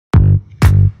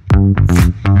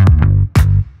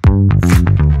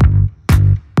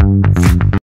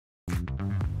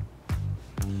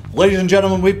Ladies and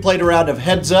gentlemen, we've played a round of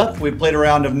Heads Up, we've played a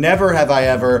round of Never Have I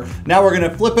Ever. Now we're gonna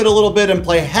flip it a little bit and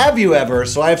play Have You Ever?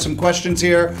 So I have some questions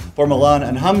here for Milan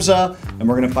and Hamza, and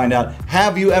we're gonna find out,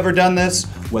 have you ever done this?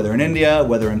 Whether in India,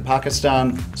 whether in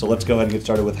Pakistan. So let's go ahead and get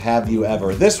started with Have You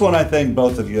Ever? This one I think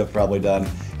both of you have probably done.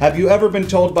 Have you ever been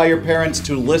told by your parents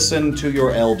to listen to your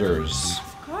elders?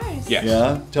 Of course. Yes.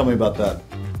 Yeah? Tell me about that.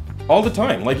 All the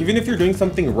time. Like, even if you're doing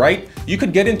something right, you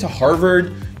could get into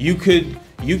Harvard, you could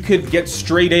get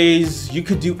straight A's, you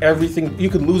could do everything, you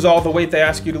could lose all the weight they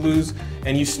ask you to lose,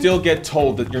 and you still get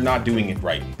told that you're not doing it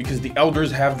right because the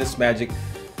elders have this magic.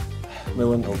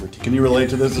 Milan, over to you. Can you relate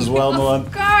to this as well, Milan?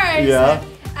 Of course. Yeah.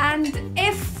 And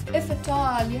if at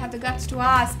all you have the guts to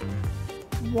ask,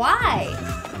 why?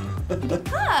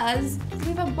 Because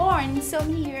we were born so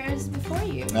many years before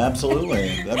you. Absolutely,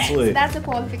 absolutely. So that's a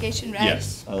qualification, right?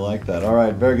 Yes. I like that. All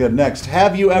right, very good. Next,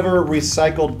 have you ever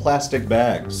recycled plastic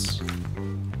bags?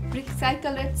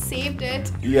 Recycled it, saved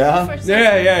it. Yeah? For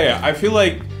Yeah. I feel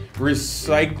like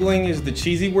recycling is the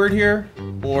cheesy word here,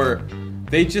 or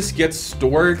they just get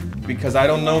stored because, I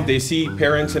don't know, they see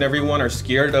parents and everyone are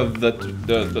scared of the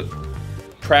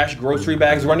trash grocery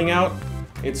bags running out.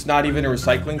 It's not even a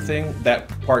recycling thing. That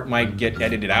part might get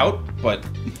edited out, but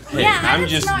hey, Yeah, I'm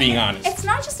just being honest. It's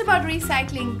not just about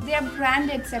recycling. They are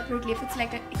branded separately. If it's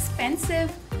like an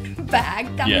expensive bag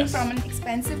coming from an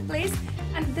expensive place,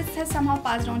 and this has somehow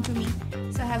passed on to me.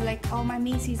 So I have like all my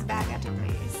Macy's bag at a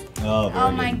place. Oh, very all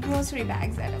good. my grocery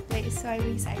bags at a place. So I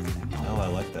recycle them. Oh, I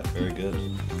like that. Very good.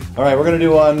 All right, we're going to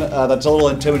do one that's a little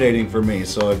intimidating for me,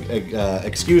 so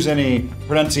excuse any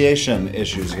pronunciation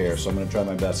issues here, so I'm going to try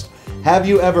my best. Have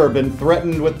you ever been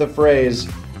threatened with the phrase,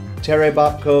 Tere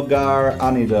Bapko Gar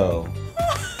Anido?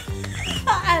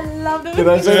 I love them. Did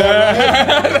I say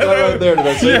that right? Right there, did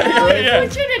I say that right? You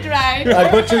butchered it right.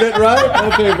 I butchered it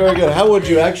right? Okay, very good. How would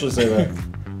you actually say that?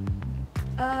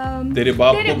 Tere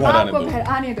baap ko Tere ghar baap aane ko do. ghar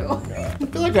aane do.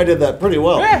 I feel like I did that pretty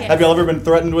well. Yes. Have you all ever been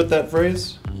threatened with that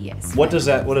phrase? Yes. What does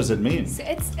it mean? So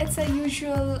it's a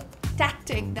usual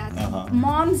tactic that Uh-huh.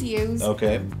 moms use.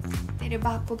 Okay. Tere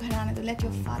baap ko ghar aane do. Let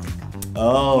your father come.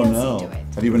 Oh, He'll no. see to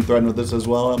it. Have you been threatened with this as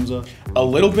well, Hamza? A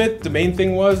little bit. The main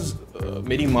thing was,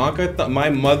 my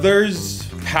mother's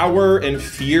power and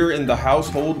fear in the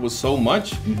household was so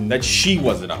much that she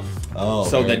was enough. Oh,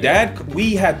 so very the dad,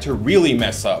 we had to really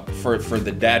mess up for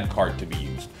the dad card to be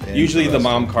used. Usually the Interesting.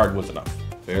 mom card was enough.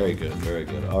 Very good, very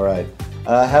good. All right.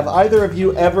 Have either of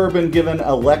you ever been given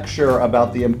a lecture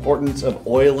about the importance of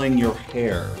oiling your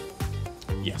hair?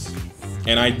 Yes.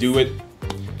 And I do it.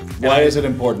 Why is it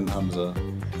important, Hamza?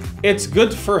 It's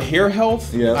good for hair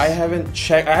health. Yes. I haven't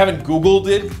Googled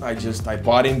it. I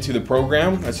bought into the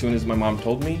program as soon as my mom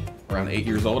told me, around 8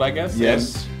 years old, I guess.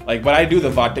 Yes. And, but I do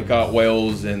the vodka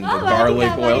oils and the garlic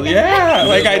vodka, oil. vodka. Yeah,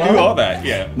 like I do all that.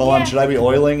 Yeah. Milan, Yeah. should I be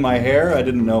oiling my hair? I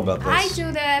didn't know about this. I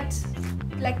do that,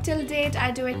 like till date, I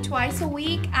do it twice a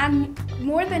week, and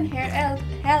more than hair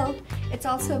health, it's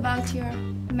also about your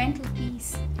mental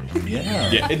peace.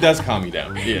 Yeah. Yeah, it does calm me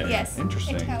down. Yeah. Yes,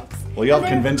 Interesting. it helps. Well, y'all And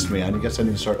there- convinced me. I guess I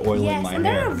need to start oiling Yes, my and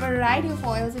there are a hair. variety of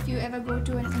oils. If you ever go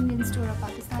to an Indian store or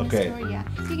Pakistani Okay. store, yeah,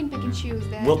 you can pick and choose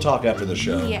there. We'll talk after the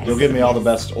show. Yes, You'll give me all the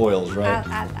yes. best oils, right?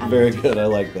 I'll Very good. I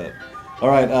like that. All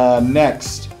right.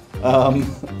 Next,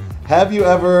 have you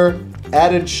ever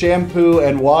added shampoo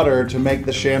and water to make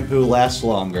the shampoo last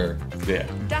longer? Yeah.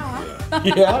 Duh.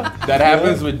 Yeah. That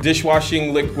happens with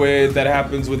dishwashing liquid. That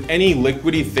happens with any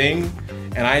liquidy thing.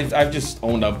 And I've just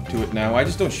owned up to it now. I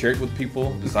just don't share it with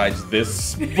people besides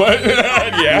this. But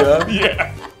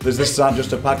yeah. Is this not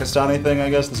just a Pakistani thing, I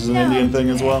guess? This is an Indian thing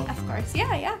as well? Of course,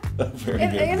 yeah. Very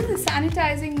good. Even the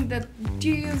sanitizing, do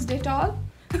you use Dettol?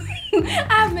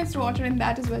 I have mixed water in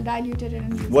that as well, diluted it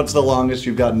and used What's the longest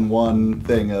you've gotten one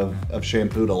thing of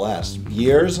shampoo to last?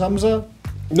 Years, Hamza?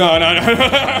 No.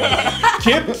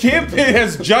 Kip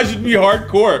has judged me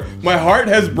hardcore. My heart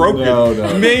has broken. No.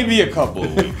 Maybe a couple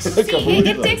of weeks. See,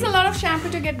 it takes a lot of shampoo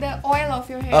to get the oil off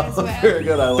your hair as well. Very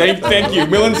good. I like that. Thank you.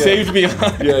 Milan saved me.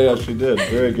 Yeah, she did.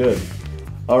 Very good.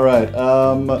 All right.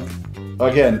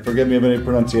 Again, forgive me of any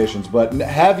pronunciations, but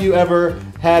have you ever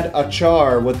had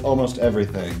achar with almost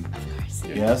everything? Of course.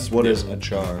 Yes. What is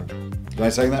achar? Am I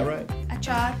saying that right?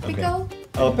 Achar, pickle.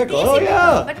 Oh, pickle. Desi Oh,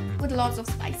 yeah. pickle, but with lots of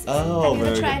spices. Oh, have you ever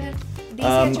very tried it?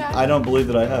 Desi achar? I don't believe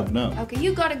that I have. No. Okay,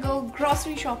 you gotta go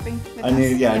grocery shopping with I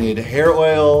us. need hair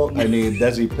oil. I need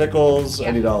desi pickles. I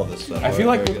Yeah. need all of this stuff. I feel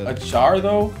like Very with good. achar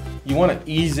though, you want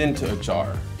to ease into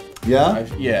achar. Yeah?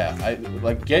 I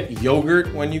like get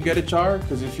yogurt when you get a jar,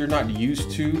 because if you're not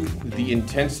used to the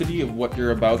intensity of what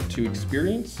you're about to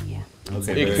experience, Yeah.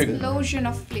 Okay, it very could- good. Explosion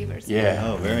of flavors. yeah.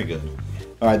 Oh, very good.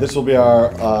 All right, this will be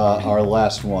our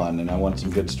last one, and I want some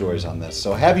good stories on this.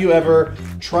 So, have you ever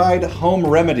tried home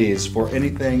remedies for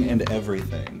anything and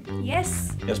everything?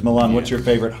 Yes. Yes, Milan, what's your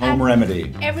favorite home And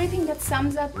remedy? Everything that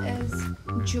sums up is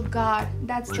jugaad.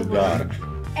 That's the Jugaad. word.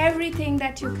 Everything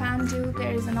that you can't do,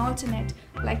 there is an alternate,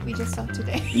 like we just saw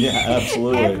today. Yeah,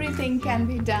 absolutely. Everything can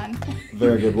be done.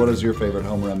 Very good. What is your favorite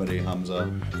home remedy,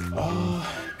 Hamza?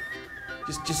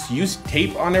 Just use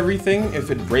tape on everything.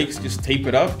 If it breaks, just tape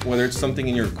it up. Whether it's something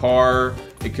in your car,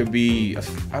 it could be,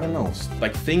 I don't know,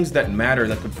 like things that matter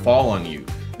that could fall on you.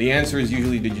 The answer is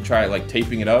usually, did you try like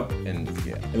taping it up? And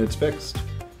yeah. And it's fixed.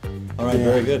 All right,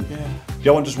 very good. Yeah. Do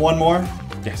you want just one more?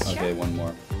 Yes. Okay, one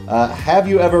more. Have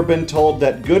you ever been told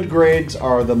that good grades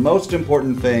are the most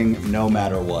important thing no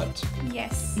matter what?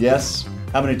 Yes. Yes?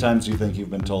 How many times do you think you've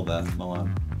been told that,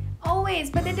 Milan? Always,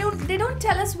 but they don't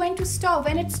tell us when to stop,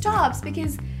 when it stops,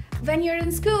 because when you're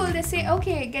in school, they say,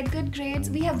 okay, get good grades.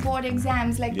 We have board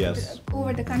exams like Yes.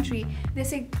 over the country. They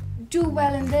say, do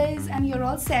well in this and you're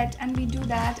all set, and we do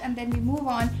that, and then we move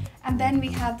on, and then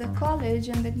we have the college,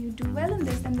 and then you do well in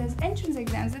this, then there's entrance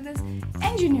exams, then there's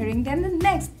engineering, then the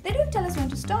next. They don't tell us when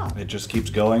to stop. It just keeps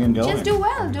going and going. Just do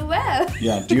well, do well.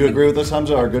 Yeah, do you agree with this,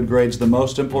 Hamza? Are good grades the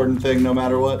most important thing no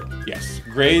matter what? Yes.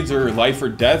 Grades are life or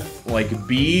death. Like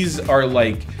B's are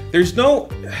like, there's no,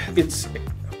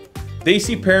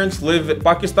 Desi parents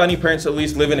Pakistani parents at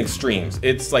least live in extremes.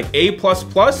 It's like A++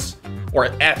 or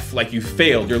F, like you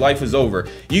failed, your life is over.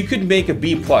 You could make a B+.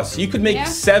 You could make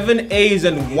 7 A's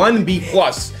and 1 B+,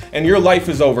 and your life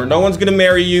is over. No one's gonna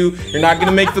marry you, you're not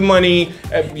gonna make the money,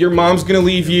 your mom's gonna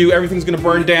leave you, everything's gonna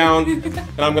burn down,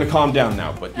 and I'm gonna calm down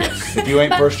now, but yes. If you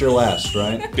ain't first, you're last,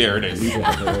 right? There it is.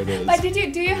 Yeah, there it is. But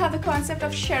do you have the concept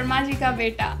of Sharma ji ka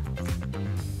beta?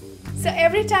 So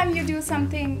every time you do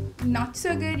something not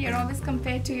so good, you're always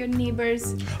compared to your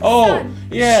neighbor's son.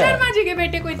 Yeah. Sharma ji ke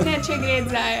bete ko itne achhe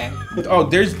grades aaye. Oh,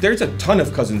 there's a ton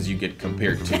of cousins you get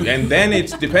compared to, and then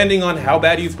it's depending on how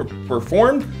bad you've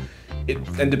performed,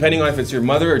 and depending on if it's your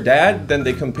mother or dad, then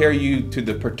they compare you to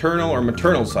the paternal or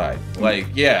maternal side. Like,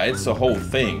 yeah, it's a whole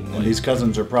thing. And these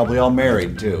cousins are probably all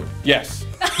married, too. Yes,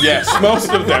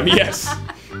 most of them, yes.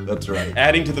 That's right.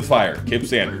 Adding to the fire, Kip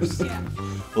Sanders. Yeah.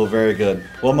 Well, very good.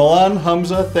 Well, Milan,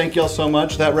 Hamza, thank y'all so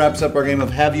much. That wraps up our game of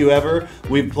Have You Ever.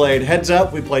 We've played Heads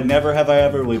Up, we played Never Have I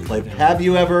Ever, we played Have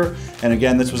You Ever, and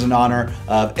again, this was in honor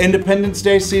of Independence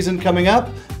Day season coming up.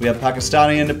 We have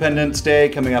Pakistani Independence Day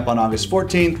coming up on August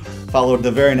 14th, followed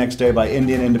the very next day by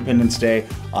Indian Independence Day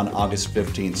on August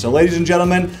 15th. So, ladies and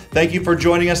gentlemen, thank you for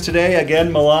joining us today. Again,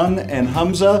 Milan and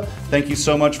Hamza, thank you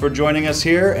so much for joining us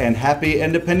here, and happy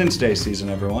Independence Day season,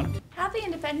 everyone. Happy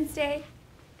Independence Day.